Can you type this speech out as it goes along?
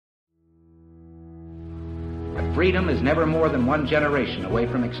freedom is never more than one generation away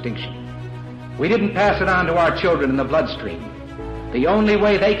from extinction. We didn't pass it on to our children in the bloodstream. The only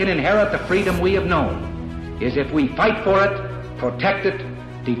way they can inherit the freedom we have known is if we fight for it, protect it,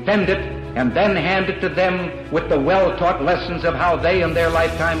 defend it, and then hand it to them with the well-taught lessons of how they in their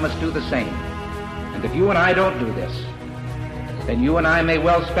lifetime must do the same. And if you and I don't do this, then you and I may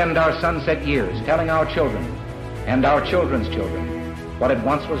well spend our sunset years telling our children and our children's children what it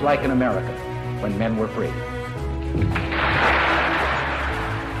once was like in America when men were free.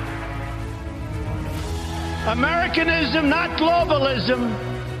 Americanism, not globalism,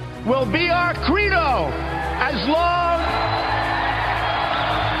 will be our credo as long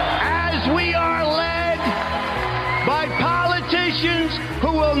as we are led by politicians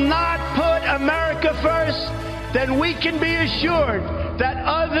who will not put America first. Then we can be assured that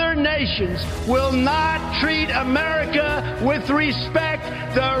other nations will not treat America with respect,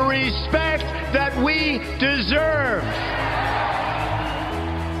 the respect that we deserve.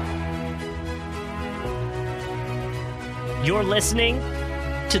 You're listening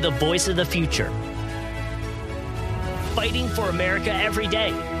to the voice of the future, fighting for America every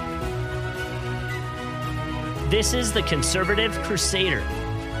day. This is the Conservative Crusader.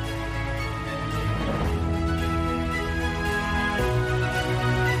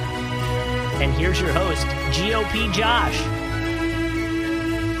 And here's your host, GOP Josh.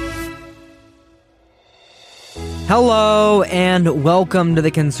 Hello and welcome to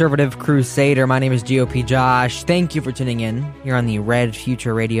the Conservative Crusader. My name is GOP Josh. Thank you for tuning in here on the Red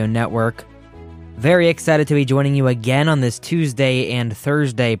Future Radio Network. Very excited to be joining you again on this Tuesday and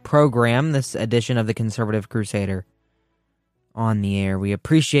Thursday program, this edition of the Conservative Crusader on the air. We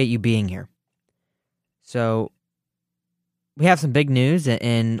appreciate you being here. So, we have some big news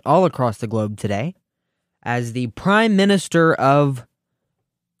in all across the globe today, as the Prime Minister of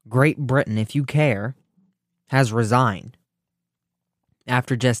Great Britain, if you care, has resigned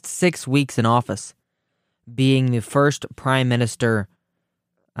after just 6 weeks in office, being the first Prime Minister,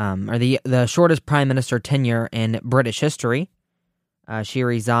 or the shortest Prime Minister tenure in British history. She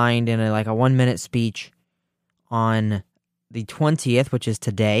resigned in a 1-minute speech on the 20th, which is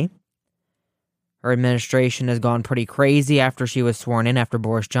today. Her administration has gone pretty crazy after she was sworn in, after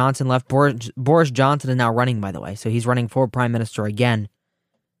Boris Johnson left. Boris Johnson is now running, by the way, so he's running for Prime Minister again.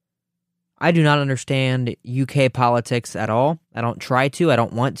 I do not understand UK politics at all. I don't try to. I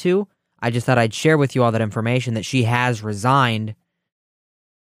don't want to. I just thought I'd share with you all that information that she has resigned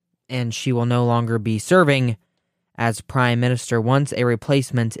and she will no longer be serving as Prime Minister once a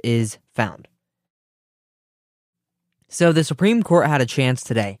replacement is found. So the Supreme Court had a chance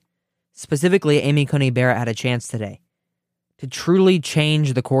today. Specifically, Amy Coney Barrett had a chance today to truly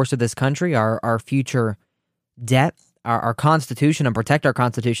change the course of this country, our future debt, our Constitution, and protect our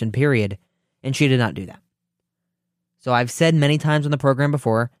Constitution, period. And she did not do that. So I've said many times on the program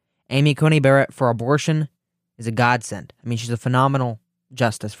before, Amy Coney Barrett for abortion is a godsend. I mean, she's a phenomenal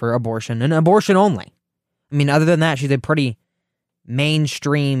justice for abortion, and abortion only. I mean, other than that, she's a pretty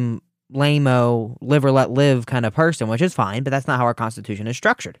mainstream, lame-o, live or let live kind of person, which is fine, but that's not how our Constitution is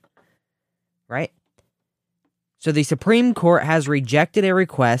structured. Right? So the Supreme Court has rejected a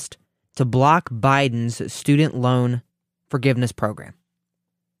request to block Biden's student loan forgiveness program.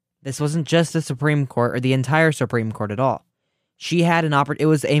 This wasn't just the Supreme Court or the entire Supreme Court at all. She had an it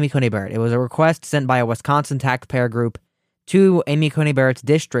was Amy Coney Barrett. It was a request sent by a Wisconsin taxpayer group to Amy Coney Barrett's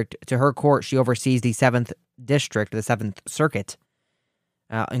district, to her court. She oversees the 7th District, the 7th Circuit,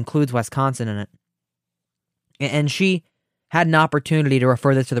 includes Wisconsin in it. And she had an opportunity to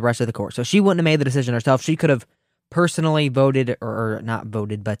refer this to the rest of the court. So she wouldn't have made the decision herself. She could have personally voted, or not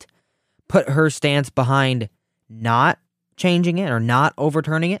voted, but put her stance behind not changing it or not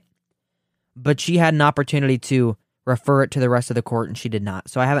overturning it. But she had an opportunity to refer it to the rest of the court, and she did not.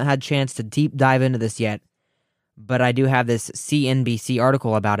 So I haven't had a chance to deep dive into this yet, but I do have this CNBC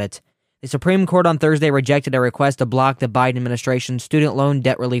article about it. The Supreme Court on Thursday rejected a request to block the Biden administration's student loan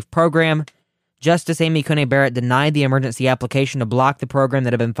debt relief program. Justice Amy Coney Barrett denied the emergency application to block the program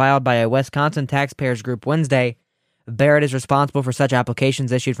that had been filed by a Wisconsin taxpayers group Wednesday. Barrett is responsible for such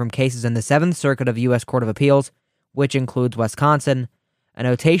applications issued from cases in the 7th Circuit of U.S. Court of Appeals, which includes Wisconsin. A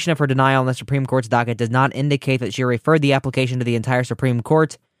notation of her denial on the Supreme Court's docket does not indicate that she referred the application to the entire Supreme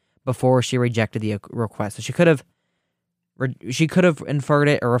Court before she rejected the request. So she could have inferred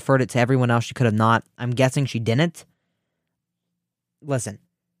it or referred it to everyone else. She could have not. I'm guessing she didn't. Listen,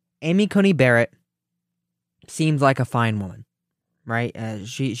 Amy Coney Barrett seems like a fine woman, right?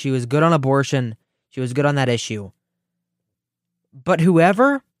 She was good on abortion. She was good on that issue. But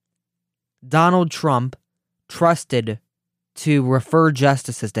whoever Donald Trump trusted to refer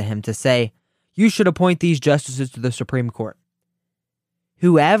justices to him to say, you should appoint these justices to the Supreme Court.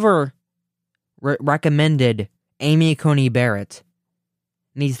 Whoever recommended Amy Coney Barrett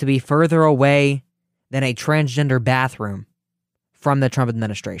needs to be further away than a transgender bathroom from the Trump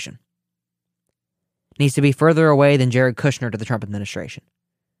administration. Needs to be further away than Jared Kushner to the Trump administration.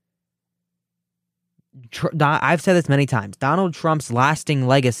 I've said this many times. Donald Trump's lasting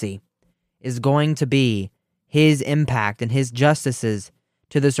legacy is going to be his impact and his justices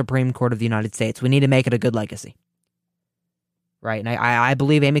to the Supreme Court of the United States. We need to make it a good legacy. Right? And I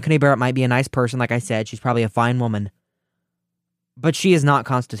believe Amy Coney Barrett might be a nice person. Like I said, she's probably a fine woman. But she is not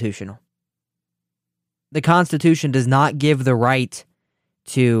constitutional. The Constitution does not give the right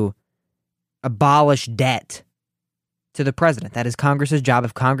to abolish debt to the president. That is Congress's job.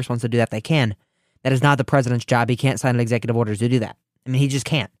 If Congress wants to do that, they can. That is not the president's job. He can't sign executive orders to do that. I mean, he just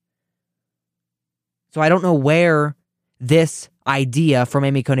can't. So I don't know where this idea from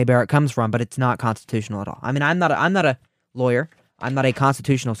Amy Coney Barrett comes from, but it's not constitutional at all. I mean, I'm not a lawyer. I'm not a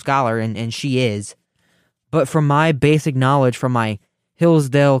constitutional scholar, and she is. But from my basic knowledge, from my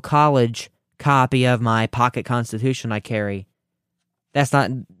Hillsdale College copy of my pocket constitution I carry, that's not,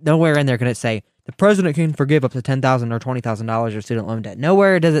 nowhere in there can it say, the president can forgive up to $10,000 or $20,000 of student loan debt.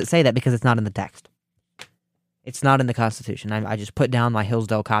 Nowhere does it say that because it's not in the text. It's not in the Constitution. I just put down my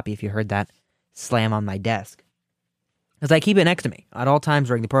Hillsdale copy, if you heard that slam on my desk, because I keep it next to me at all times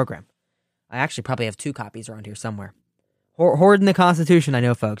during the program. I actually probably have 2 copies around here somewhere. Hoarding the Constitution, I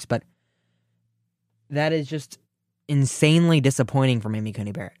know, folks, but that is just insanely disappointing from Amy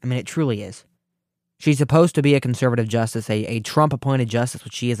Coney Barrett. I mean, it truly is. She's supposed to be a conservative justice, a Trump-appointed justice,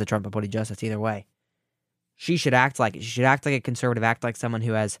 which she is a Trump-appointed justice either way. She should act like it. She should act like a conservative, act like someone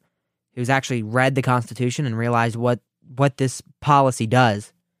who's actually read the Constitution and realized what this policy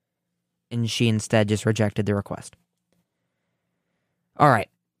does. And she instead just rejected the request. All right.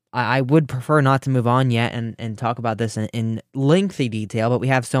 I would prefer not to move on yet and talk about this in lengthy detail, but we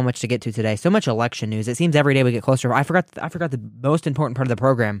have so much to get to today. So much election news. It seems every day we get closer. I forgot the most important part of the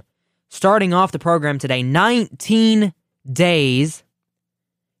program. Starting off the program today, 19 days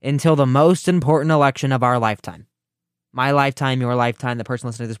until the most important election of our lifetime. My lifetime, your lifetime, the person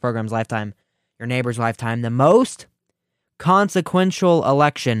listening to this program's lifetime, your neighbor's lifetime. The most consequential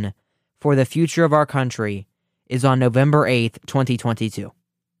election for the future of our country is on November 8th, 2022.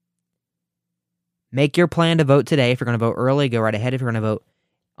 Make your plan to vote today. If you're going to vote early, go right ahead. If you're going to vote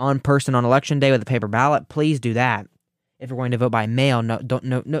on person on election day with a paper ballot, please do that. If you're going to vote by mail,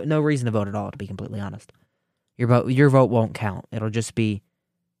 no reason to vote at all, to be completely honest. Your vote won't count. It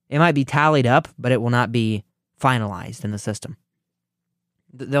might be tallied up, but it will not be finalized in the system.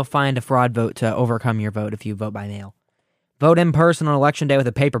 They'll find a fraud vote to overcome your vote if you vote by mail. Vote in person on election day with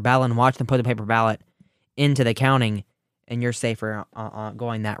a paper ballot and watch them put the paper ballot into the counting, and you're safer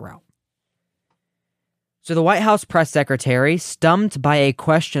going that route. So the White House press secretary, stumped by a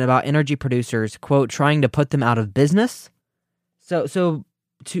question about energy producers, quote, trying to put them out of business. So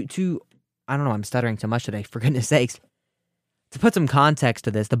to I don't know, I'm stuttering so much today, for goodness sakes. To put some context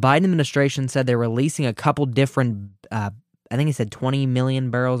to this, the Biden administration said they're releasing a couple different, I think he said 20 million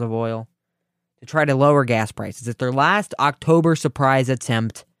barrels of oil to try to lower gas prices. It's their last October surprise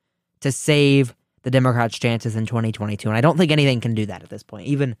attempt to save the Democrats' chances in 2022. And I don't think anything can do that at this point.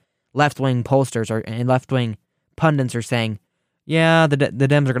 Even left-wing pollsters and left-wing pundits are saying, yeah, the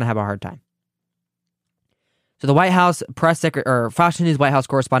Dems are going to have a hard time. So the White House Fox News White House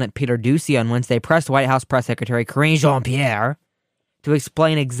correspondent Peter Doocy on Wednesday pressed White House press secretary Karine Jean-Pierre to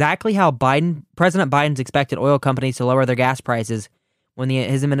explain exactly how President Biden's expected oil companies to lower their gas prices when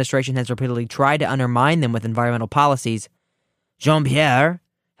his administration has repeatedly tried to undermine them with environmental policies. Jean-Pierre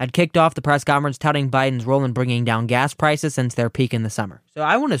had kicked off the press conference touting Biden's role in bringing down gas prices since their peak in the summer. So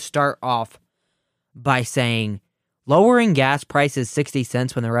I want to start off by saying lowering gas prices 60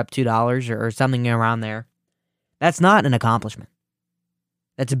 cents when they're up $2 or something around there, that's not an accomplishment.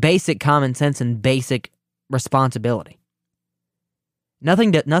 That's basic common sense and basic responsibility.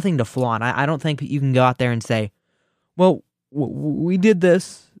 Nothing to flaunt. I don't think you can go out there and say, well, we did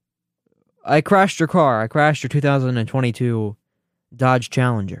this. I crashed your car. I crashed your 2022 Dodge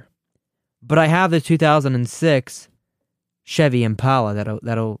Challenger. But I have the 2006 Chevy Impala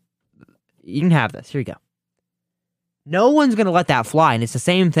that'll you can have this. Here you go. No one's going to let that fly, and it's the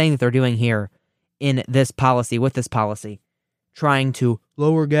same thing that they're doing here in this policy, with this policy, trying to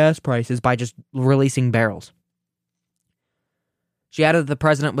lower gas prices by just releasing barrels. She added that the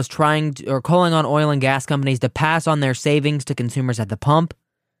president was calling on oil and gas companies to pass on their savings to consumers at the pump.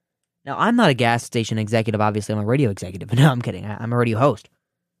 Now, I'm not a gas station executive, obviously. I'm a radio executive. No, I'm kidding. I'm a radio host.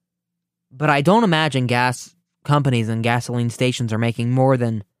 But I don't imagine gas companies and gasoline stations are making more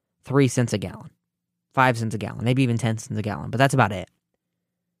than 3 cents a gallon, 5 cents a gallon, maybe even 10 cents a gallon, but that's about it.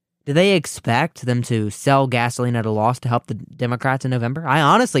 Do they expect them to sell gasoline at a loss to help the Democrats in November? I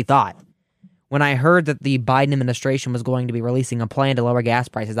honestly thought, when I heard that the Biden administration was going to be releasing a plan to lower gas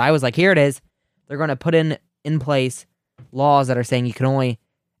prices, I was like, here it is. They're going to put in place laws that are saying you can only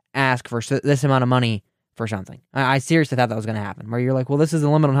ask for this amount of money for something. I seriously thought that was going to happen, where you're like, well, this is a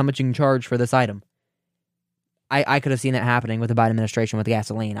limit on how much you can charge for this item. I could have seen that happening with the Biden administration with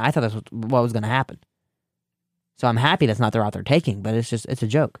gasoline. I thought that's what was going to happen. So I'm happy that's not the route they're taking, but it's a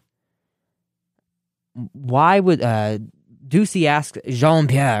joke. Why would, Ducey asked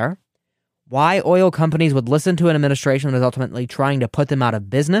Jean-Pierre, why oil companies would listen to an administration that is ultimately trying to put them out of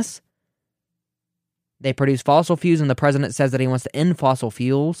business. They produce fossil fuels, and the president says that he wants to end fossil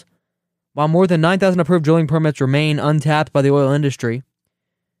fuels. While more than 9,000 approved drilling permits remain untapped by the oil industry,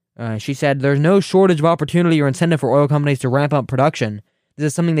 she said there's no shortage of opportunity or incentive for oil companies to ramp up production. This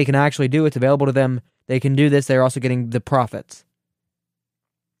is something they can actually do. It's available to them. They can do this. They're also getting the profits.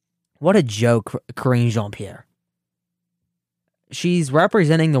 What a joke, Karine Jean-Pierre. She's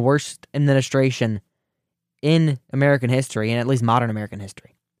representing the worst administration in American history, and at least modern American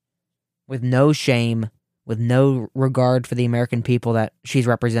history. With no shame, with no regard for the American people that she's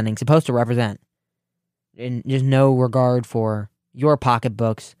representing, supposed to represent. And just no regard for your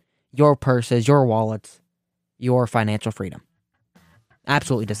pocketbooks, your purses, your wallets, your financial freedom.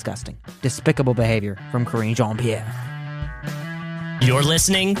 Absolutely disgusting. Despicable behavior from Karine Jean-Pierre. You're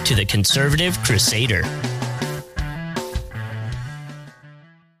listening to the Conservative Crusader.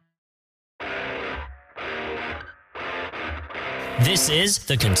 This is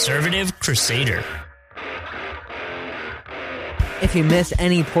the Conservative Crusader. If you missed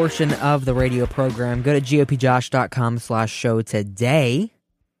any portion of the radio program, go to gopjosh.com/show today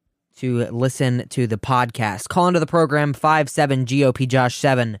to listen to the podcast. Call into the program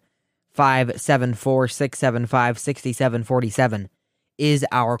 57-GOP-JOSH-7, 574-675-6747 is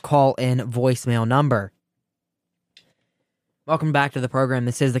our call-in voicemail number. Welcome back to the program.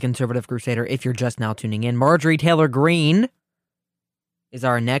 This is the Conservative Crusader. If you're just now tuning in, Marjorie Taylor Greene is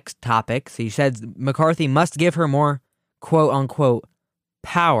our next topic. So you said McCarthy must give her more quote-unquote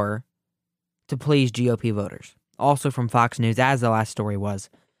power to please GOP voters. Also from Fox News, as the last story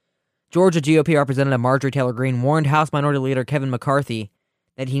was, Georgia GOP Representative Marjorie Taylor Greene warned House Minority Leader Kevin McCarthy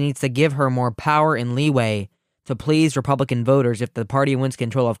that he needs to give her more power and leeway to please Republican voters if the party wins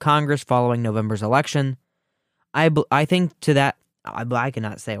control of Congress following November's election. I think to that, I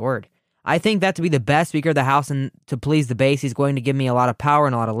cannot say a word. I think that to be the best Speaker of the House and to please the base, he's going to give me a lot of power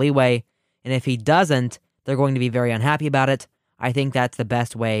and a lot of leeway. And if he doesn't, they're going to be very unhappy about it. I think that's the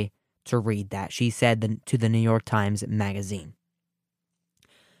best way to read that, she said to the New York Times Magazine.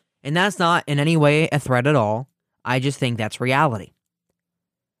 And that's not in any way a threat at all. I just think that's reality.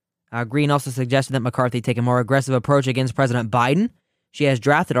 Greene also suggested that McCarthy take a more aggressive approach against President Biden. She has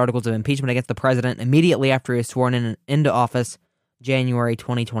drafted articles of impeachment against the president immediately after he was sworn into office January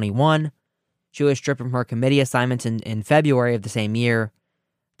 2021. She was stripped from her committee assignments in February of the same year.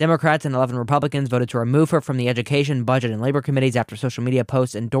 Democrats and 11 Republicans voted to remove her from the Education, Budget, and Labor Committees after social media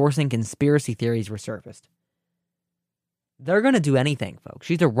posts endorsing conspiracy theories resurfaced. They're going to do anything, folks.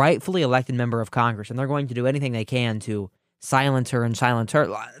 She's a rightfully elected member of Congress, and they're going to do anything they can to silence her and silence her,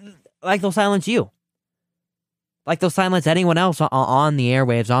 like they'll silence you. Like they'll silence anyone else on the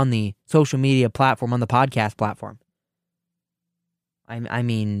airwaves, on the social media platform, on the podcast platform. I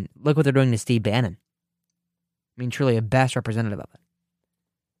mean, look what they're doing to Steve Bannon. I mean, truly a best representative of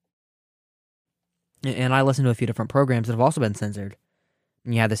it. And I listen to a few different programs that have also been censored.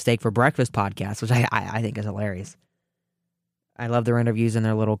 And you have the Steak for Breakfast podcast, which I think is hilarious. I love their interviews and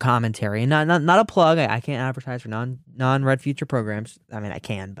their little commentary. And not a plug. I can't advertise for non-Red Future programs. I mean, I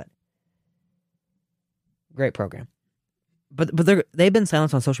can, but great program. But they've been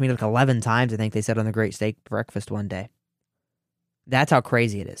silenced on social media like 11 times, I think they said on the Great Steak Breakfast one day. That's how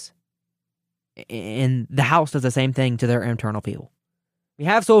crazy it is. And the House does the same thing to their internal people. We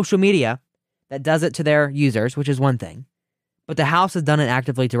have social media that does it to their users, which is one thing. But the House has done it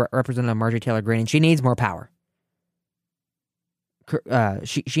actively to Representative Marjorie Taylor Greene, and she needs more power.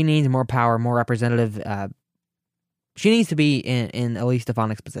 She needs more power, more representative. She needs to be in Elise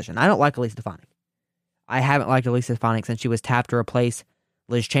Stefanik's position. I don't like Elise Stefanik. I haven't liked Elise Stefanik since she was tapped to replace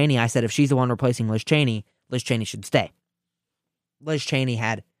Liz Cheney. I said if she's the one replacing Liz Cheney should stay. Liz Cheney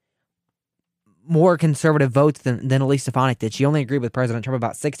had more conservative votes than Elise Stefanik did. She only agreed with President Trump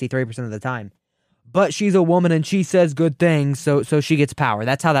about 63% of the time. But she's a woman and she says good things, so she gets power.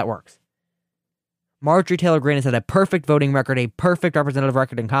 That's how that works. Marjorie Taylor Greene has had a perfect voting record, a perfect representative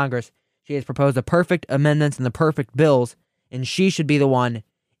record in Congress. She has proposed the perfect amendments and the perfect bills, and she should be the one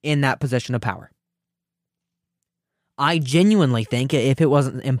in that position of power. I genuinely think if it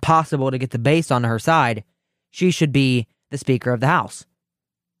wasn't impossible to get the base on her side, she should be the Speaker of the House.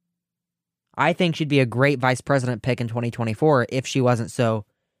 I think she'd be a great vice president pick in 2024 if she wasn't so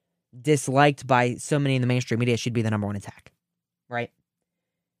disliked by so many in the mainstream media. She'd be the number one attack, right?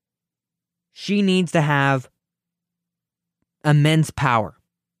 She needs to have immense power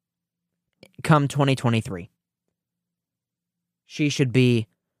come 2023. She should be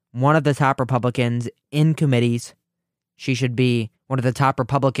one of the top Republicans in committees. She should be one of the top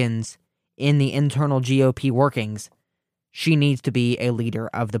Republicans in the internal GOP workings. She needs to be a leader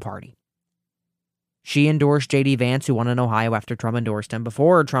of the party. She endorsed J.D. Vance, who won in Ohio after Trump endorsed him,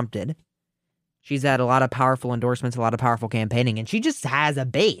 before Trump did. She's had a lot of powerful endorsements, a lot of powerful campaigning, and she just has a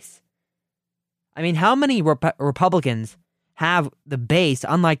base. I mean, how many Republicans have the base,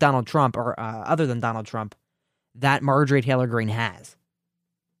 unlike Donald Trump, or other than Donald Trump, that Marjorie Taylor Greene has?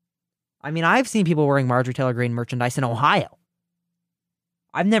 I mean, I've seen people wearing Marjorie Taylor Greene merchandise in Ohio.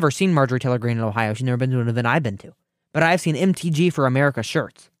 I've never seen Marjorie Taylor Greene in Ohio. She's never been to an event I've been to. But I've seen MTG for America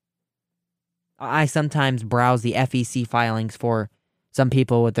shirts. I sometimes browse the FEC filings for some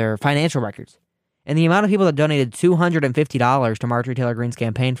people with their financial records. And the amount of people that donated $250 to Marjorie Taylor Greene's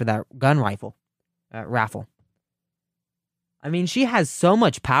campaign for that gun raffle. I mean, she has so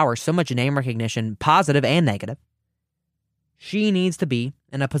much power, so much name recognition, positive and negative. She needs to be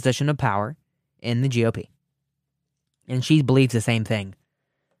in a position of power in the GOP. And she believes the same thing.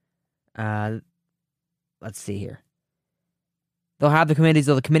 Let's see here. They'll have the committees,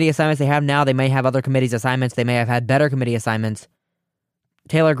 the committee assignments they have now. They may have other committees assignments. They may have had better committee assignments.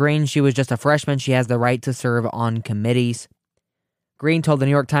 Taylor Greene, she was just a freshman. She has the right to serve on committees. Greene told the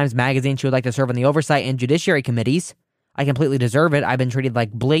New York Times Magazine she would like to serve on the Oversight and Judiciary Committees. I completely deserve it. I've been treated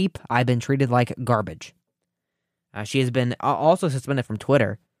like bleep. I've been treated like garbage. She has been also suspended from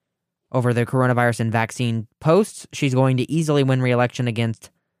Twitter over the coronavirus and vaccine posts. She's going to easily win re-election against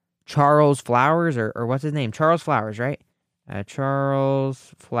Charles Flowers, or what's his name? Charles Flowers, right?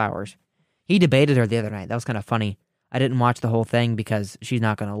 Charles Flowers. He debated her the other night. That was kind of funny. I didn't watch the whole thing because she's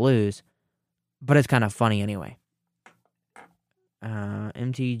not going to lose, but it's kind of funny anyway.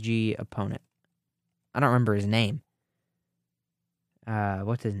 MTG opponent. I don't remember his name.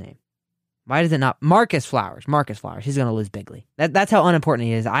 What's his name? Why does it not? Marcus Flowers. Marcus Flowers. He's going to lose bigly. That's how unimportant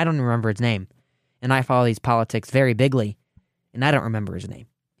he is. I don't remember his name. And I follow these politics very bigly, and I don't remember his name.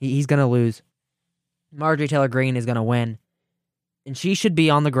 He's going to lose. Marjorie Taylor Greene is going to win. And she should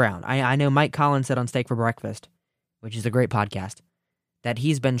be on the ground. I know Mike Collins said on Steak for Breakfast, which is a great podcast, that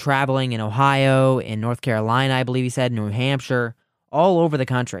he's been traveling in Ohio, in North Carolina, I believe he said, New Hampshire, all over the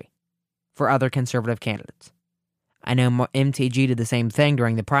country for other conservative candidates. I know MTG did the same thing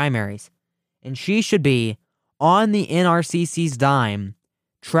during the primaries. And she should be on the NRCC's dime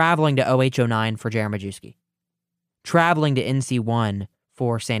traveling to OH09 for Jeremy Majewski, traveling to NC1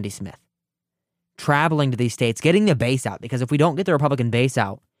 for Sandy Smith, traveling to these states, getting the base out, because if we don't get the Republican base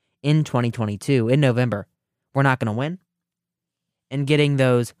out in 2022, in November, we're not going to win. And getting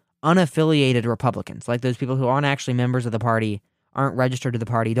those unaffiliated Republicans, like those people who aren't actually members of the party, aren't registered to the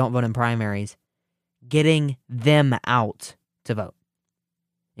party, don't vote in primaries, getting them out to vote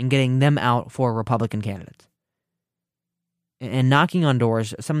and getting them out for Republican candidates. And knocking on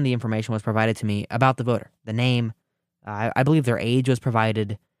doors, some of the information was provided to me about the voter, the name, I believe their age was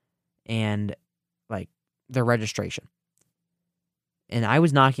provided, and like their registration. And I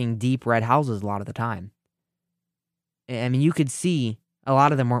was knocking deep red houses a lot of the time. I mean, you could see a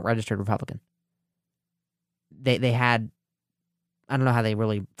lot of them weren't registered Republican. They had, I don't know how they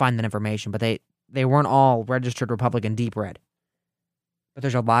really find that information, but they weren't all registered Republican deep red. But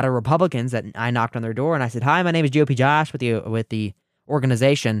there's a lot of Republicans that I knocked on their door and I said, "Hi, my name is GOP Josh with the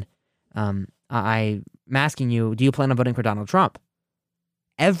organization. I'm asking you, do you plan on voting for Donald Trump?"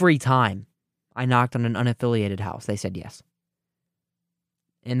 Every time I knocked on an unaffiliated house, they said yes.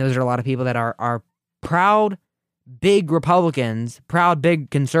 And those are a lot of people that are proud, big Republicans, proud, big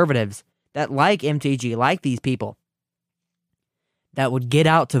conservatives that like MTG, like these people, that would get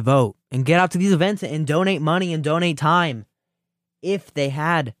out to vote and get out to these events and donate money and donate time if they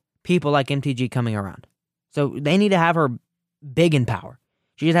had people like MTG coming around. So they need to have her big in power.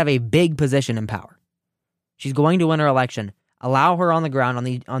 She should have a big position in power. She's going to win her election. Allow her on the ground on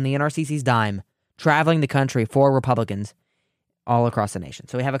the NRCC's dime, traveling the country for Republicans all across the nation.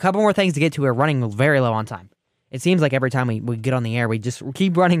 So we have a couple more things to get to. We're running very low on time. It seems like every time we get on the air, we just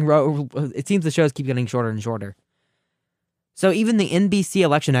keep running. It seems the shows keep getting shorter and shorter. So even the NBC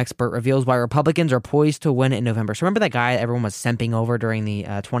election expert reveals why Republicans are poised to win in November. So remember that guy everyone was simping over during the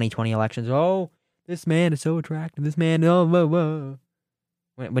 2020 elections? Oh, this man is so attractive. This man, oh, whoa, whoa.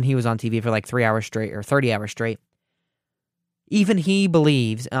 when he was on TV for like 3 hours straight or 30 hours straight. Even he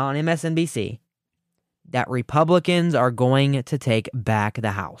believes on MSNBC that Republicans are going to take back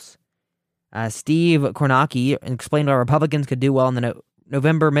the House. Steve Kornacki explained why Republicans could do well in the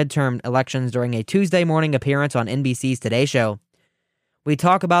November midterm elections during a Tuesday morning appearance on NBC's Today Show. We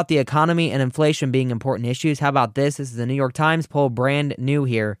talk about the economy and inflation being important issues. How about this? This is the New York Times poll, brand new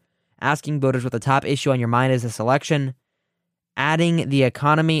here, asking voters what the top issue on your mind is this election. Adding the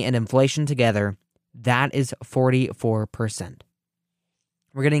economy and inflation together, that is 44%.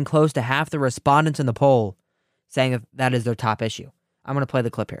 We're getting close to half the respondents in the poll saying that is their top issue. I'm going to play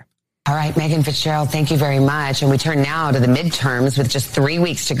the clip here. All right, Megan Fitzgerald, thank you very much. And we turn now to the midterms with just 3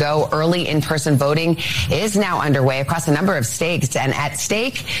 weeks to go. Early in-person voting is now underway across a number of states, and at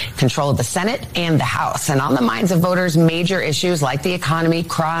stake, control of the Senate and the House. And on the minds of voters, major issues like the economy,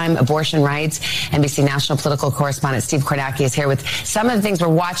 crime, abortion rights. NBC national political correspondent Steve Kornacki is here with some of the things we're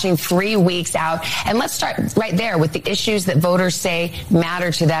watching 3 weeks out. And let's start right there with the issues that voters say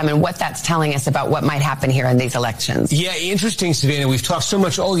matter to them and what that's telling us about what might happen here in these elections. Yeah, interesting, Savannah. We've talked so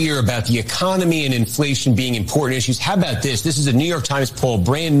much all year about the economy and inflation being important issues. How about this? This is a New York Times poll,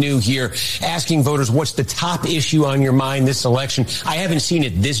 brand new here, asking voters what's the top issue on your mind this election. I haven't seen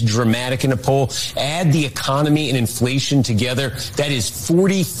it this dramatic in a poll. Add the economy and inflation together. That is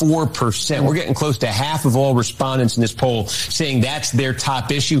 44%. We're getting close to half of all respondents in this poll saying that's their top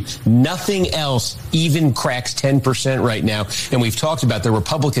issue. Nothing else even cracks 10% right now. And we've talked about the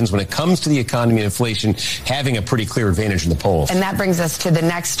Republicans, when it comes to the economy and inflation, having a pretty clear advantage in the polls. And that brings us to the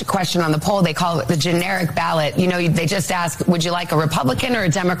next question on the poll. They call it the generic ballot. You know, they just ask, would you like a Republican or a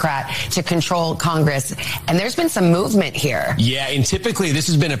Democrat to control Congress? And there's been some movement here. Yeah, and typically this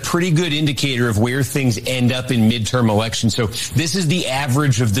has been a pretty good indicator of where things end up in midterm elections. So this is the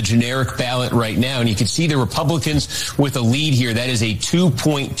average of the generic ballot right now. And you can see the Republicans with a lead here. That is a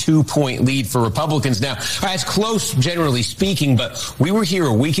 2.2-point lead for Republicans. Now, it's close, generally speaking, but we were here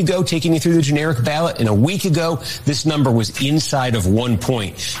a week ago taking you through the generic ballot. And a week ago, this number was inside of 1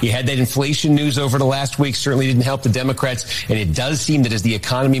 point. You had that inflation news over the last week, certainly didn't help the Democrats. And it does seem that as the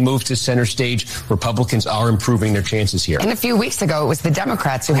economy moves to center stage, Republicans are improving their chances here. And a few weeks ago, it was the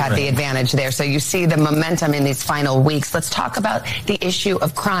Democrats who had the advantage there. So you see the momentum in these final weeks. Let's talk about the issue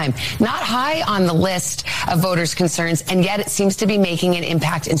of crime. Not high on the list of voters' concerns, and yet it seems to be making an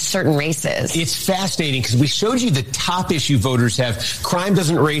impact in certain races. It's fascinating because we showed you the top issue voters have. Crime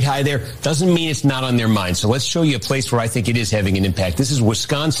doesn't rate high there. Doesn't mean it's not on their mind. So let's show you a place where I think it is having an impact. This is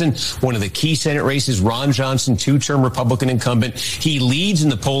Wisconsin, one of the key Senate races. Ron Johnson, two-term Republican incumbent. He leads in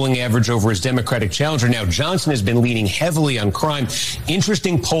the polling average over his Democratic challenger. Now, Johnson has been leaning heavily on crime.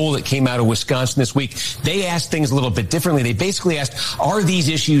 Interesting poll that came out of Wisconsin this week. They asked things a little bit differently. They basically asked, are these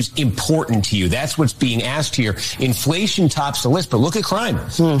issues important to you? That's what's being asked here. Inflation tops the list, but look at crime.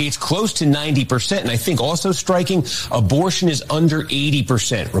 It's close to 90%. And I think also striking, abortion is under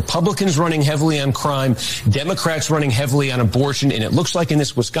 80%. Republicans running heavily on crime, Democrats running heavily on abortion. And it looks like in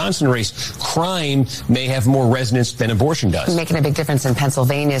this Wisconsin race, crime may have more resonance than abortion does. Making a big difference in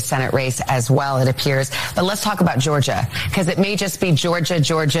Pennsylvania's Senate race as well, it appears. But let's talk about Georgia, because it may just be Georgia,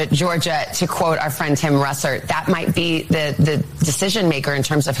 to quote our friend Tim Russert. That might be the decision maker in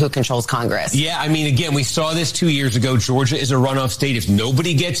terms of who controls Congress. Yeah, I mean, again, we saw this 2 years ago. Georgia is a runoff state. If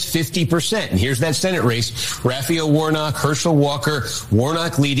nobody gets 50%, and here's that Senate race, Raphael Warnock, Herschel Walker,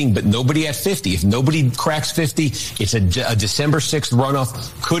 Warnock leading, but nobody at 50. If nobody cracks 50, it's a December 6th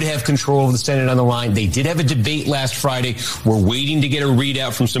runoff. Could have control of the Senate on the line. They did have a debate last Friday. We're waiting to get a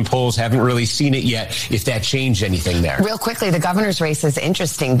readout from some polls. Haven't really seen it yet, if that changed anything there. Real quickly, the governor's race is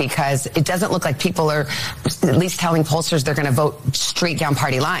interesting because it doesn't look like people are at least telling pollsters they're going to vote straight down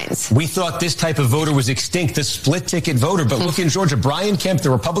party lines. We thought this type of voter was extinct, the split ticket voter. But look in Georgia, Brian Kemp, the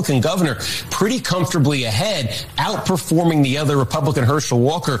Republican governor, pretty comfortably ahead, outperforming the other Republican, Herschel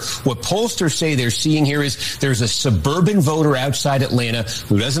Walker. What pollsters say they're seeing here is there's a suburban voter outside Atlanta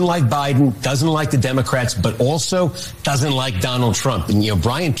who doesn't like Biden, doesn't like the Democrats, but also doesn't like Donald Trump. And,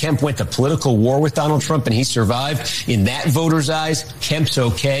 Brian Kemp went to political war with Donald Trump, and he survived. In that voter's eyes, Kemp's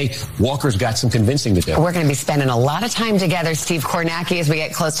okay. Walker's got some convincing to do. We're going to be spending a lot of time together, Steve Kornacki, as we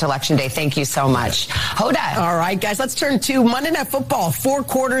get close to Election Day. Thank you so much. Hoda. All right, guys, let's turn to Monday Night Football. 4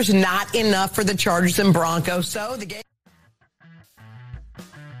 quarters, not enough for the Chargers and Broncos. So the game.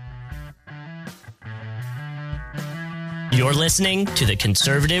 You're listening to the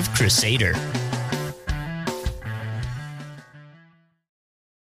Conservative Crusader.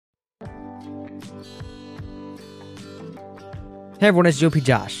 Hey everyone, it's GOP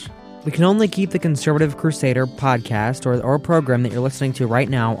Josh. We can only keep the Conservative Crusader podcast or program that you're listening to right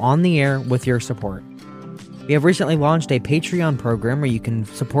now on the air with your support. We have recently launched a Patreon program where you can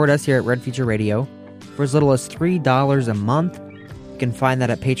support us here at Red Future Radio for as little as $3 a month. You can find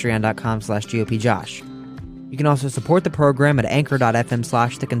that at patreon.com/GOPJosh. You can also support the program at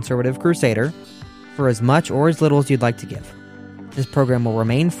anchor.fm/The Conservative Crusader for as much or as little as you'd like to give. This program will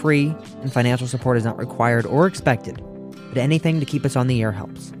remain free, and financial support is not required or expected, but anything to keep us on the air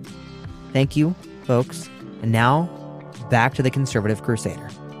helps. Thank you, folks, and now, back to the Conservative Crusader.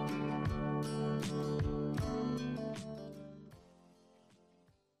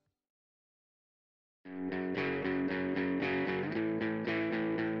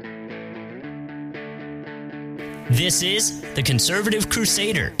 This is the Conservative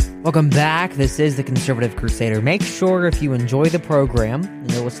Crusader. Welcome back. This is the Conservative Crusader. Make sure if you enjoy the program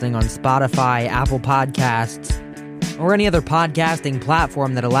and you're listening on Spotify, Apple Podcasts, or any other podcasting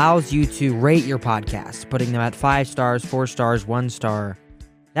platform that allows you to rate your podcasts, putting them at 5 stars, 4 stars, 1 star.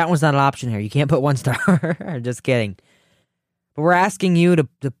 That one's not an option here. You can't put 1 star. Just kidding. But we're asking you to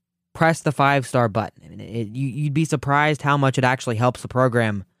press the 5-star button. I mean, you'd be surprised how much it actually helps the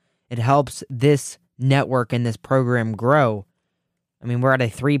program. It helps this network and this program grow. I mean, we're at a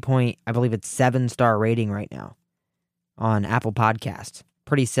 7-star rating right now on Apple Podcasts.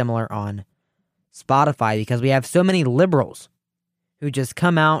 Pretty similar on Spotify because we have so many liberals who just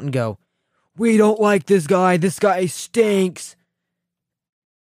come out and go, "We don't like this guy stinks."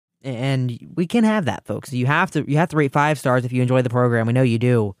 And we can have that, folks. You have to rate 5 stars if you enjoy the program. We know you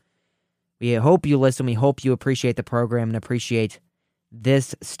do. We hope you listen. We hope you appreciate the program and appreciate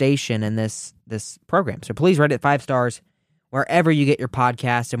this station and this program. So please rate it 5 stars wherever you get your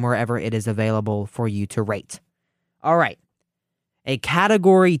podcast and wherever it is available for you to rate. All right. A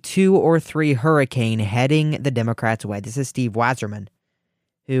Category 2 or 3 hurricane heading the Democrats' way. This is Steve Wasserman,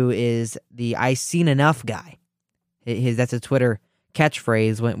 who is the I seen enough guy. That's a Twitter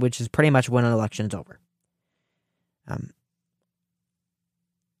catchphrase, which is pretty much when an election is over.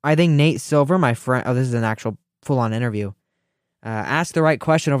 I think Nate Silver, my friend, this is an actual full-on interview, asked the right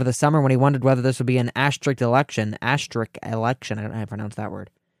question over the summer when he wondered whether this would be an asterisk election. I don't know how to pronounce that word.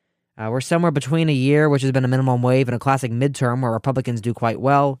 We're somewhere between a year, which has been a minimum wave, and a classic midterm where Republicans do quite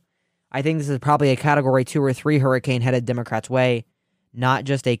well. I think this is probably a Category 2 or 3 hurricane headed Democrats' way, not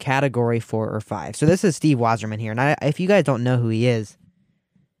just a Category 4 or 5. So this is Steve Wasserman here, and if you guys don't know who he is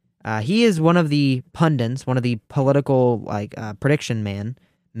one of the pundits, one of the political prediction men.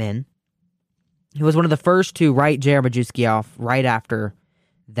 He was one of the first to write J.R. Majewski off right after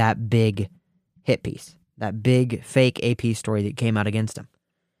that big hit piece, that big fake AP story that came out against him.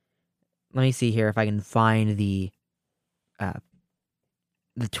 Let me see here if I can find the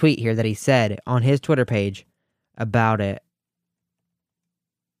tweet here that he said on his Twitter page about it,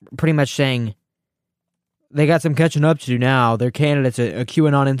 pretty much saying they got some catching up to do now. Their candidate's a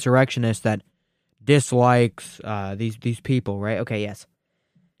QAnon insurrectionist that dislikes these people, right? Okay, yes.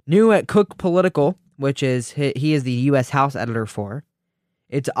 New at Cook Political, which is he is the U.S. House editor for.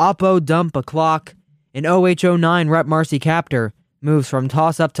 It's Oppo dump a clock. An OH09 Rep Marcy Kaptur moves from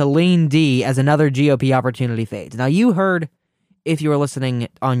toss-up to lean D as another GOP opportunity fades. Now, you heard, if you were listening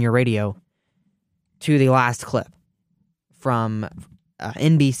on your radio, to the last clip from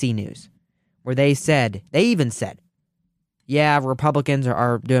NBC News, where they even said, yeah, Republicans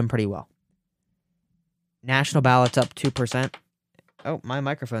are doing pretty well. National ballots up 2%. Oh, my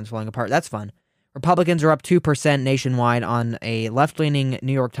microphone's falling apart. That's fun. Republicans are up 2% nationwide on a left-leaning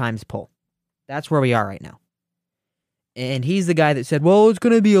New York Times poll. That's where we are right now. And he's the guy that said, well, it's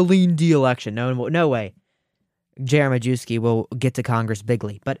going to be a lean D election. No way. J.R. Majewski will get to Congress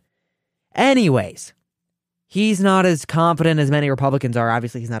bigly. But anyways, he's not as confident as many Republicans are.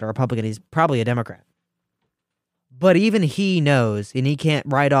 Obviously, he's not a Republican. He's probably a Democrat. But even he knows, and he can't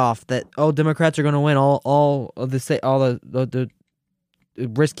write off that, Democrats are going to win all the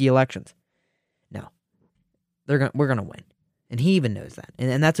risky elections. No. We're going to win. And he even knows that.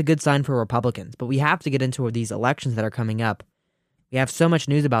 And that's a good sign for Republicans. But we have to get into these elections that are coming up. We have so much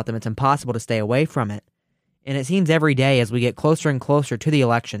news about them, it's impossible to stay away from it. And it seems every day as we get closer and closer to the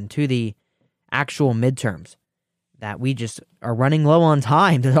election, to the actual midterms, that we just are running low on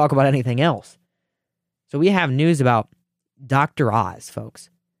time to talk about anything else. So we have news about Dr. Oz, folks.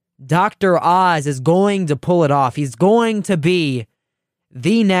 Dr. Oz is going to pull it off. He's going to be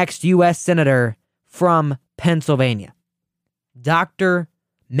the next U.S. Senator from Pennsylvania. Dr.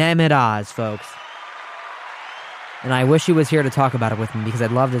 Mehmet Oz, folks. And I wish he was here to talk about it with me because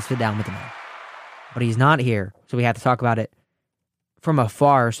I'd love to sit down with him. But he's not here, so we have to talk about it from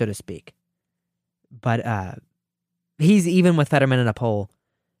afar, so to speak. But he's even with Fetterman in a poll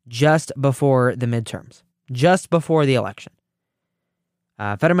just before the midterms, just before the election.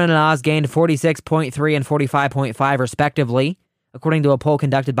 Fetterman and Oz gained 46.3 and 45.5 respectively, according to a poll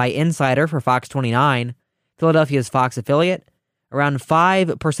conducted by Insider for Fox 29, Philadelphia's Fox affiliate. Around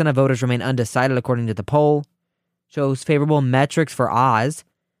 5% of voters remain undecided, according to the poll. Shows favorable metrics for Oz,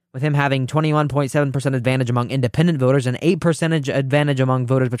 with him having 21.7% advantage among independent voters and 8% advantage among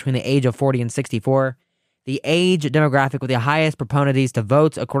voters between the age of 40 and 64. The age demographic with the highest propensities to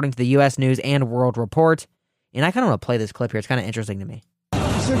votes, according to the U.S. News and World Report. And I kind of want to play this clip here. It's kind of interesting to me.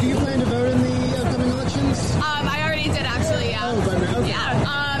 So do you plan to vote in the upcoming elections? I already did, actually, yeah. Oh, okay.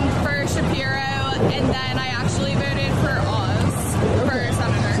 Yeah, for Shapiro, and then I actually voted for Oz for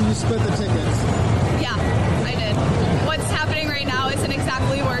senator. So you split the tickets? Yeah, I did. What's happening right now isn't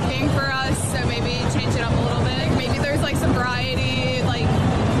exactly working for us, so maybe change it up a little bit. Maybe there's like some variety, like,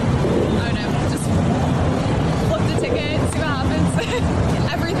 I don't know, just flip the ticket, see what happens.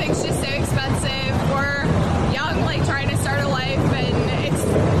 Everything's just so expensive. We're young, like trying to start a life, and it's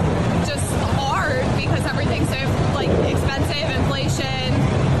just hard because everything's so like expensive, inflation.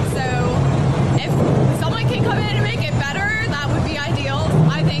 So if someone can come in and make it better, that would be ideal.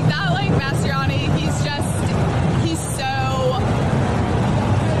 I think that like Mastriani, he's so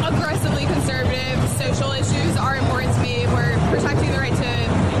aggressively conservative. Social issues are important to me. We're protecting the right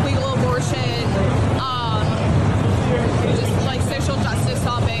to legal abortion, just like social justice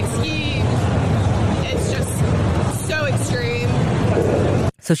topics. It's just so extreme.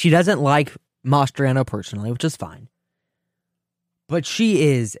 So she doesn't like Mastriano personally, which is fine. But she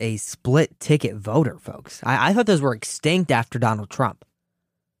is a split ticket voter, folks. I thought those were extinct after Donald Trump.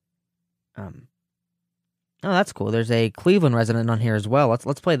 Oh, that's cool. There's a Cleveland resident on here as well.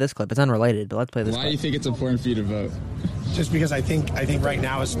 Let's play this clip. It's unrelated, but let's play this clip. Why do you think it's important for you to vote? Just because I think right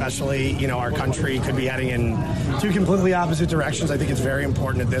now, especially, our country could be heading in two completely opposite directions. I think it's very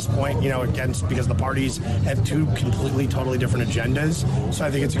important at this point, because the parties have two completely, totally different agendas. So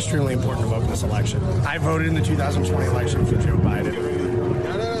I think it's extremely important to vote in this election. I voted in the 2020 election for Joe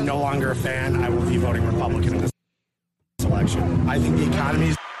Biden. No longer a fan. I will be voting Republican in this election. I think the economy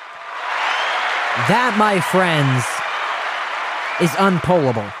is... That, my friends, is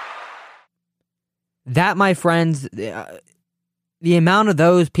unpollable. That, my friends, the amount of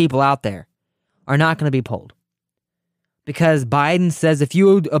those people out there are not going to be polled. Because Biden says, if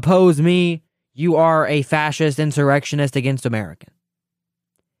you oppose me, you are a fascist insurrectionist against America.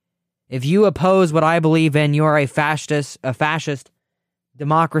 If you oppose what I believe in, you are a fascist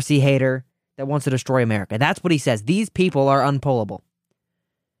democracy hater that wants to destroy America. That's what he says. These people are unpollable.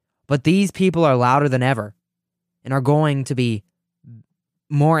 But these people are louder than ever and are going to be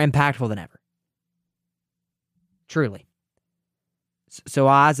more impactful than ever. Truly. So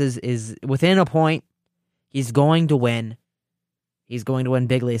Oz is within a point. He's going to win. He's going to win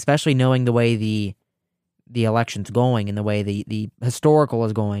bigly, especially knowing the way the election's going and the way the historical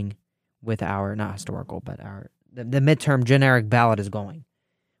is going with our, not historical, but the midterm generic ballot is going.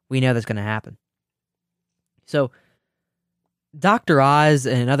 We know that's going to happen. So Dr. Oz,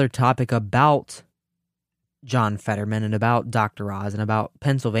 and another topic about John Fetterman and about Dr. Oz and about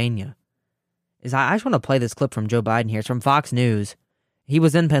Pennsylvania, is I just want to play this clip from Joe Biden here. It's from Fox News. He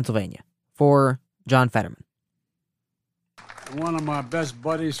was in Pennsylvania for John Fetterman. One of my best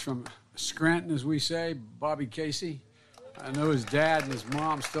buddies from Scranton, as we say, Bobby Casey. I know his dad and his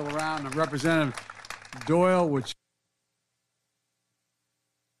mom still around, and Representative Doyle, which...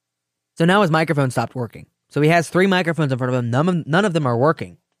 So now his microphone stopped working. So he has 3 microphones in front of him. None of them are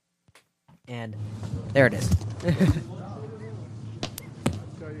working. And there it is. Tell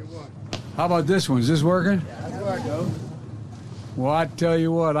you what. How about this one? Is this working? Yeah, that's where I go. Well, I tell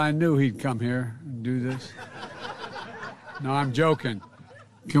you what, I knew he'd come here and do this. No, I'm joking.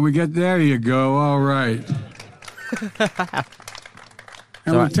 Can we get there? You go. All right.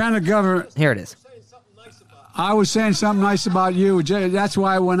 And Lieutenant Governor... Here it is. I was saying something nice about you. That's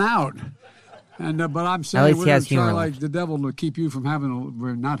why I went out. And but I'm saying we're going to try like the devil to keep you from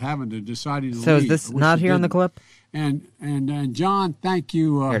deciding to leave. So is this not here on the clip? And John, thank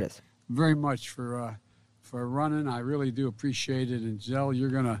you here it is. Very much for running. I really do appreciate it. And Giselle,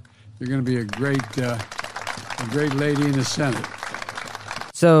 you're gonna be a great lady in the Senate.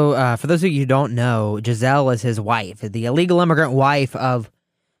 So for those of you who don't know, Giselle is his wife, the illegal immigrant wife of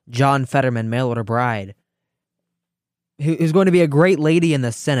John Fetterman, mail order bride, who's going to be a great lady in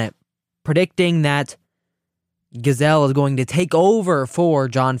the Senate. Predicting that Giselle is going to take over for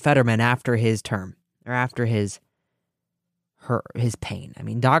John Fetterman after his term, or after his pain. I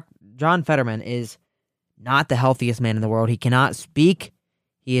mean, John Fetterman is not the healthiest man in the world. He cannot speak.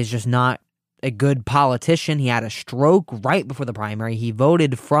 He is just not a good politician. He had a stroke right before the primary. He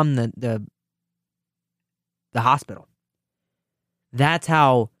voted from the hospital. That's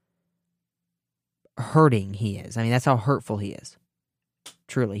how hurting he is. I mean, that's how hurtful he is.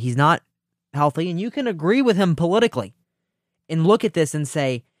 Truly. He's not healthy, and you can agree with him politically and look at this and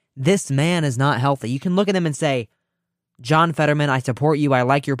say, this man is not healthy. You can look at him and say, John Fetterman, I support you. I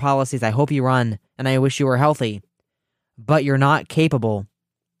like your policies. I hope you run, and I wish you were healthy. But you're not capable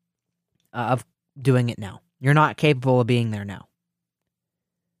of doing it now. You're not capable of being there now.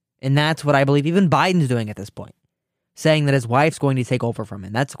 And that's what I believe even Biden's doing at this point, saying that his wife's going to take over from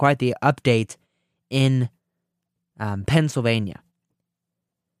him. That's quite the update in Pennsylvania.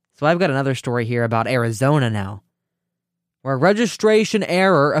 So I've got another story here about Arizona now, where registration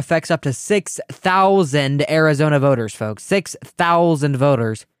error affects up to 6,000 Arizona voters, folks. 6,000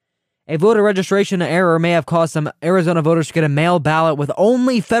 voters. A voter registration error may have caused some Arizona voters to get a mail ballot with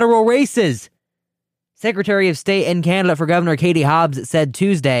only federal races. Secretary of State and candidate for governor Katie Hobbs said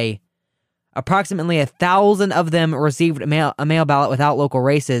Tuesday, approximately 1,000 of them received a mail ballot without local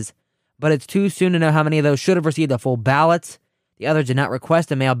races, but it's too soon to know how many of those should have received a full ballot. The others did not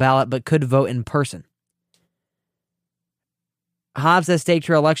request a mail ballot but could vote in person. Hobbs has staked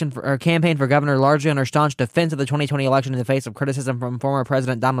her campaign for governor largely on her staunch defense of the 2020 election in the face of criticism from former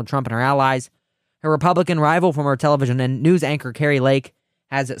President Donald Trump and her allies. Her Republican rival, former television and news anchor Carrie Lake,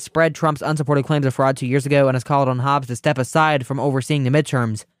 has spread Trump's unsupported claims of fraud 2 years ago and has called on Hobbs to step aside from overseeing the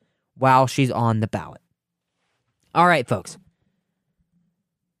midterms while she's on the ballot. All right, folks.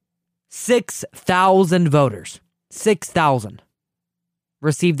 6,000 voters. 6,000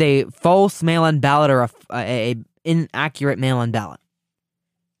 received a false mail-in ballot or a inaccurate mail-in ballot.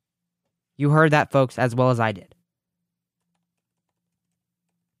 You heard that, folks, as well as I did.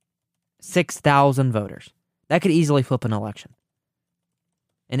 6,000 voters. That could easily flip an election.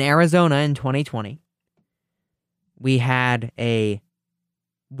 In Arizona in 2020, we had a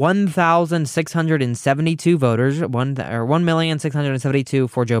 1,672 voters, 1,672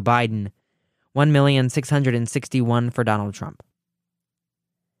 for Joe Biden, 1,661 for Donald Trump.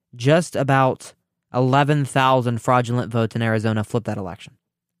 Just about 11,000 fraudulent votes in Arizona flipped that election.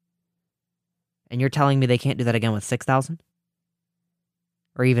 And you're telling me they can't do that again with 6,000?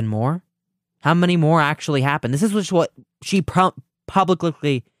 Or even more? How many more actually happened? This is just what she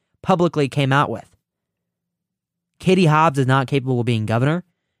publicly came out with. Katie Hobbs is not capable of being governor,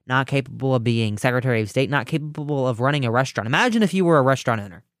 not capable of being Secretary of State, not capable of running a restaurant. Imagine if you were a restaurant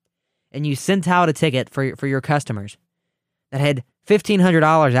owner and you sent out a ticket for your customers that had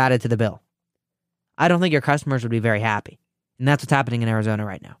 $1,500 added to the bill. I don't think your customers would be very happy. And that's what's happening in Arizona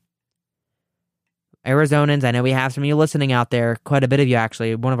right now. Arizonans, I know we have some of you listening out there, quite a bit of you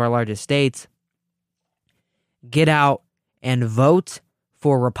actually, one of our largest states. Get out and vote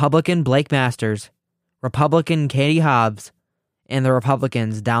for Republican Blake Masters, Republican Katie Hobbs, and the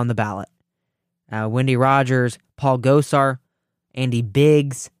Republicans down the ballot. Wendy Rogers, Paul Gosar, Andy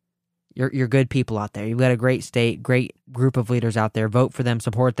Biggs. You're good people out there. You've got a great state, great group of leaders out there. Vote for them,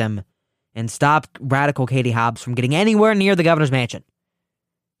 support them, and stop radical Katie Hobbs from getting anywhere near the governor's mansion.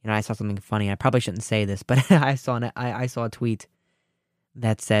 You know, I saw something funny. I probably shouldn't say this, but I saw a tweet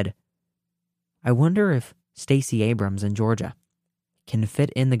that said, I wonder if Stacey Abrams in Georgia can fit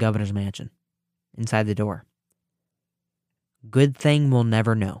in the governor's mansion inside the door. Good thing we'll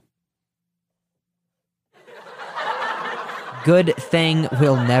never know. Good thing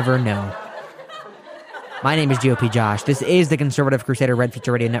we'll never know. My name is GOP Josh. This is the Conservative Crusader Red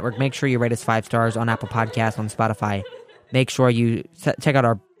Future Radio Network. Make sure you rate us 5 stars on Apple Podcasts, on Spotify. Make sure you check out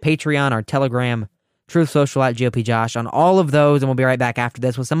our Patreon, our Telegram, Truth Social at GOP Josh on all of those, and we'll be right back after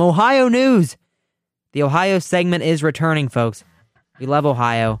this with some Ohio news. The Ohio segment is returning, folks. We love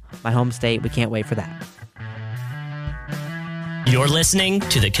Ohio, my home state. We can't wait for that. You're listening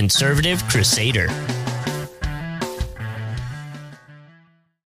to the Conservative Crusader.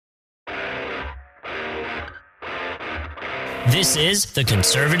 This is the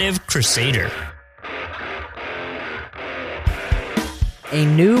Conservative Crusader. A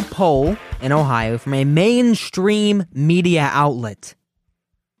new poll in Ohio from a mainstream media outlet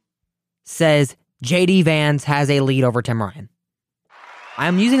says J.D. Vance has a lead over Tim Ryan.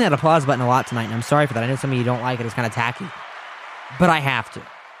 I'm using that applause button a lot tonight, and I'm sorry for that. I know some of you don't like it. It's kind of tacky. But I have to.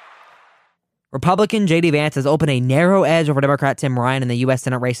 Republican J.D. Vance has opened a narrow edge over Democrat Tim Ryan in the U.S.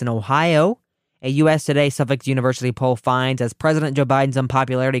 Senate race in Ohio. A U.S. Today Suffolk University poll finds as President Joe Biden's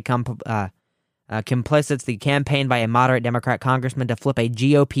unpopularity complicits the campaign by a moderate Democrat congressman to flip a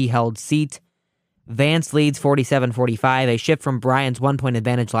GOP-held seat. Vance leads 47-45, a shift from Ryan's 1-point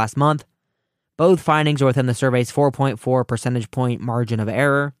advantage last month. Both findings are within the survey's 4.4 percentage point margin of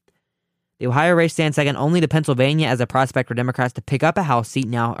error. The Ohio race stands second only to Pennsylvania as a prospect for Democrats to pick up a House seat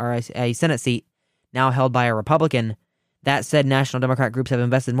now, or a Senate seat now held by a Republican. That said, National Democrat groups have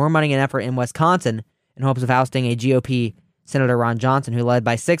invested more money and effort in Wisconsin in hopes of ousting a GOP Senator Ron Johnson, who led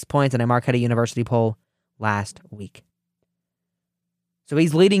by 6 points in a Marquette University poll last week. So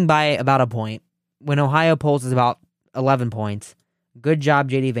he's leading by about a point. When Ohio polls is about 11 points. Good job,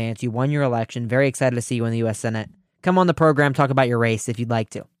 J.D. Vance. You won your election. Very excited to see you in the U.S. Senate. Come on the program, talk about your race if you'd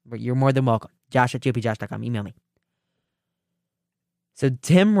like to. You're more than welcome. Josh@gopjosh.com. Email me. So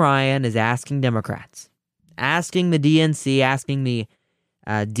Tim Ryan is asking Democrats, asking the DNC, asking the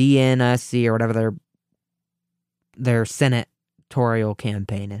DNSC or whatever their senatorial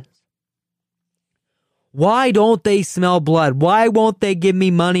campaign is. Why don't they smell blood? Why won't they give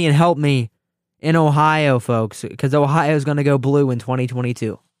me money and help me in Ohio, folks? Because Ohio's going to go blue in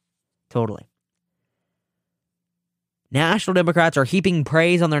 2022. Totally. National Democrats are heaping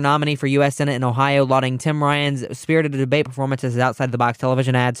praise on their nominee for U.S. Senate in Ohio, lauding Tim Ryan's spirited debate performances, his outside-the-box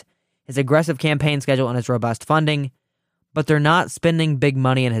television ads, his aggressive campaign schedule, and his robust funding. But they're not spending big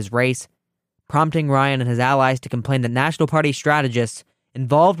money in his race, prompting Ryan and his allies to complain that National Party strategists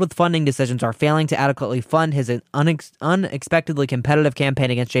involved with funding decisions are failing to adequately fund his unexpectedly competitive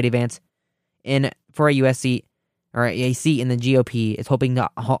campaign against J.D. Vance for a U.S. seat, or a seat in the GOP is hoping to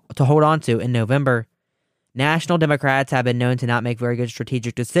hold on to in November. National Democrats have been known to not make very good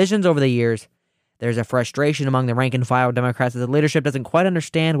strategic decisions over the years. There's a frustration among the rank-and-file Democrats that the leadership doesn't quite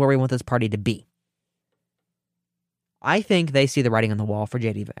understand where we want this party to be. I think they see the writing on the wall for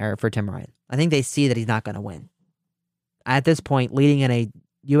Tim Ryan. I think they see that he's not going to win. At this point, leading in a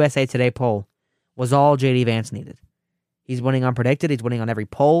USA Today poll was all J.D. Vance needed. He's winning unpredicted. He's winning on every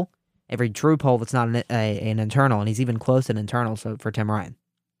poll, every true poll that's not an internal, and he's even close in internal for Tim Ryan.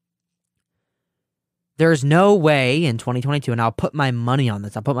 There's no way in 2022, and I'll put my money on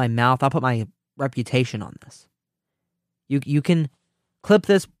this, I'll put my reputation on this. You can clip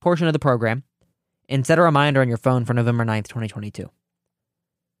this portion of the program and set a reminder on your phone for November 9th, 2022.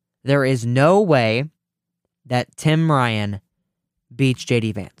 There is no way that Tim Ryan beats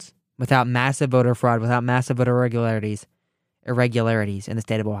J.D. Vance without massive voter fraud, without massive voter irregularities in the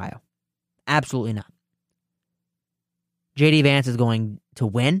state of Ohio. Absolutely not. J.D. Vance is going to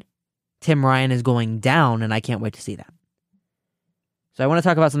win. Tim Ryan is going down, and I can't wait to see that. So I want to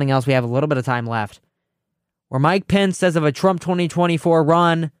talk about something else. We have a little bit of time left. Where Mike Pence says of a Trump 2024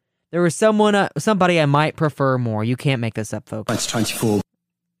 run, there was somebody I might prefer more. You can't make this up, folks. 2024.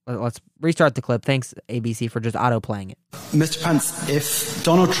 Let's restart the clip. Thanks, ABC, for just auto-playing it. Mr. Pence, if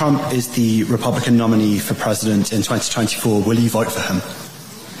Donald Trump is the Republican nominee for president in 2024, will you vote for him?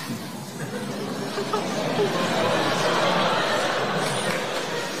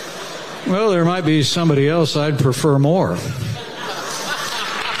 Well, there might be somebody else I'd prefer more.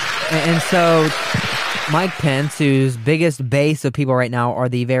 And so Mike Pence, whose biggest base of people right now are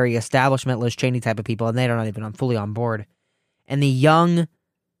the very establishment Liz Cheney type of people, and they're not even fully on board, and the young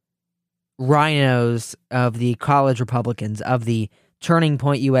rhinos of the college Republicans, of the Turning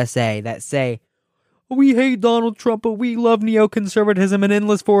Point USA, that say, we hate Donald Trump, but we love neoconservatism and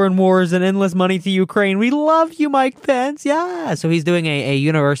endless foreign wars and endless money to Ukraine. We love you, Mike Pence. Yeah. So he's doing a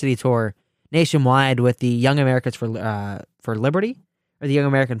university tour nationwide with the Young Americans for Liberty, or the Young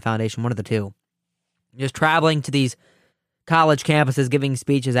American Foundation, one of the two. Just traveling to these college campuses, giving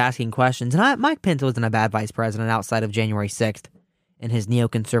speeches, asking questions. And Mike Pence wasn't a bad vice president outside of January 6th and his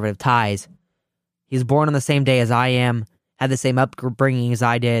neoconservative ties. He was born on the same day as I am, had the same upbringing as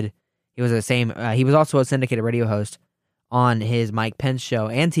I did. He was he was also a syndicated radio host on his Mike Pence show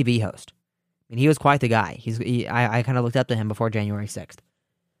and TV host. I mean, he was quite the guy. I kind of looked up to him before January 6th.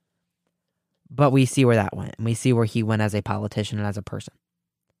 But we see where that went, and we see where he went as a politician and as a person.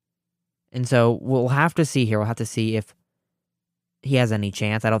 And so we'll have to see here. We'll have to see if he has any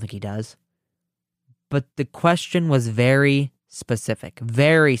chance. I don't think he does. But the question was very specific,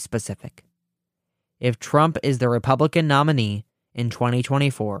 very specific. If Trump is the Republican nominee in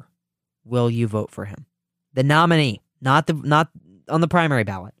 2024, will you vote for him? The nominee, not on the primary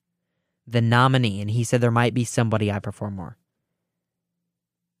ballot. The nominee. And he said there might be somebody I prefer more.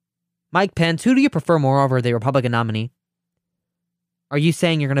 Mike Pence, who do you prefer more over the Republican nominee? Are you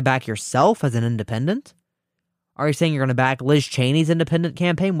saying you're going to back yourself as an independent? Are you saying you're going to back Liz Cheney's independent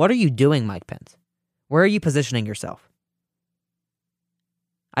campaign? What are you doing, Mike Pence? Where are you positioning yourself?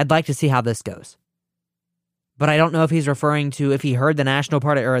 I'd like to see how this goes. But I don't know if he's referring to, if he heard the national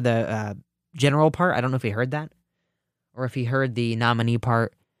part or the general part. I don't know if he heard that. Or if he heard the nominee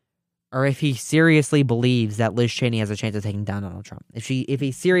part. Or if he seriously believes that Liz Cheney has a chance of taking down Donald Trump. If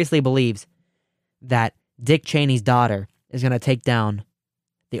he seriously believes that Dick Cheney's daughter is going to take down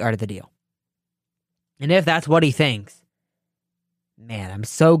the art of the deal. And if that's what he thinks, man, I'm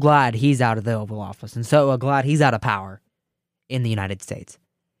so glad he's out of the Oval Office and so glad he's out of power in the United States.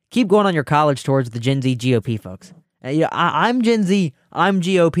 Keep going on your college tours with the Gen Z GOP folks. I'm Gen Z. I'm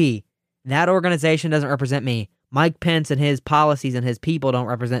GOP. That organization doesn't represent me. Mike Pence and his policies and his people don't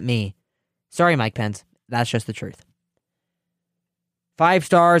represent me. Sorry, Mike Pence. That's just the truth. 5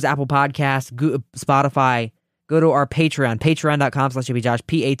 stars, Apple Podcasts, Spotify. Go to our Patreon, patreon.com/GOPJosh,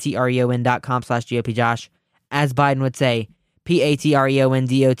 patreon.com/GOPJosh. As Biden would say,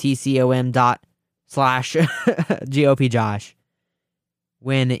 patreon.com/GOPJosh.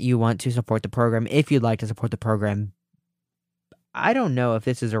 When you want to support the program, if you'd like to support the program. I don't know if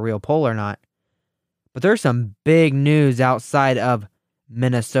this is a real poll or not, but there's some big news outside of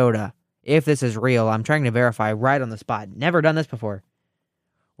Minnesota. If this is real, I'm trying to verify right on the spot. Never done this before.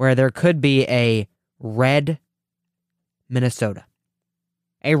 Where there could be a red Minnesota.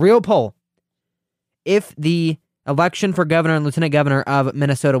 A real poll. If the election for governor and lieutenant governor of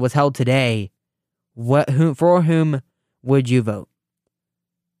Minnesota was held today, for whom would you vote?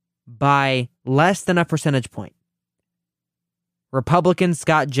 By less than a percentage point. Republican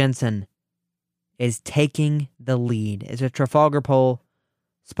Scott Jensen is taking the lead. It's a Trafalgar poll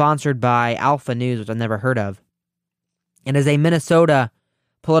sponsored by Alpha News, which I've never heard of. It is a Minnesota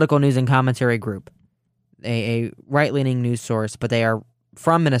political news and commentary group. A right-leaning news source, but they are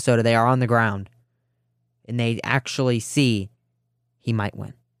from Minnesota. They are on the ground. And they actually see he might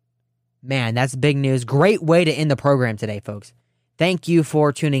win. Man, that's big news. Great way to end the program today, folks. Thank you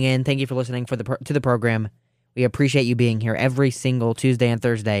for tuning in. Thank you for listening to the program. We appreciate you being here every single Tuesday and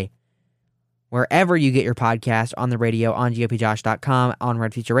Thursday. Wherever you get your podcast, on the radio, on GOPJosh.com, on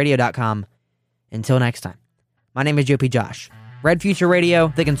RedFutureRadio.com. Until next time, my name is GOP Josh. Red Future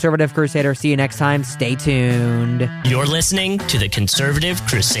Radio, the Conservative Crusader. See you next time. Stay tuned. You're listening to the Conservative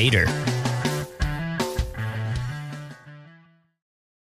Crusader.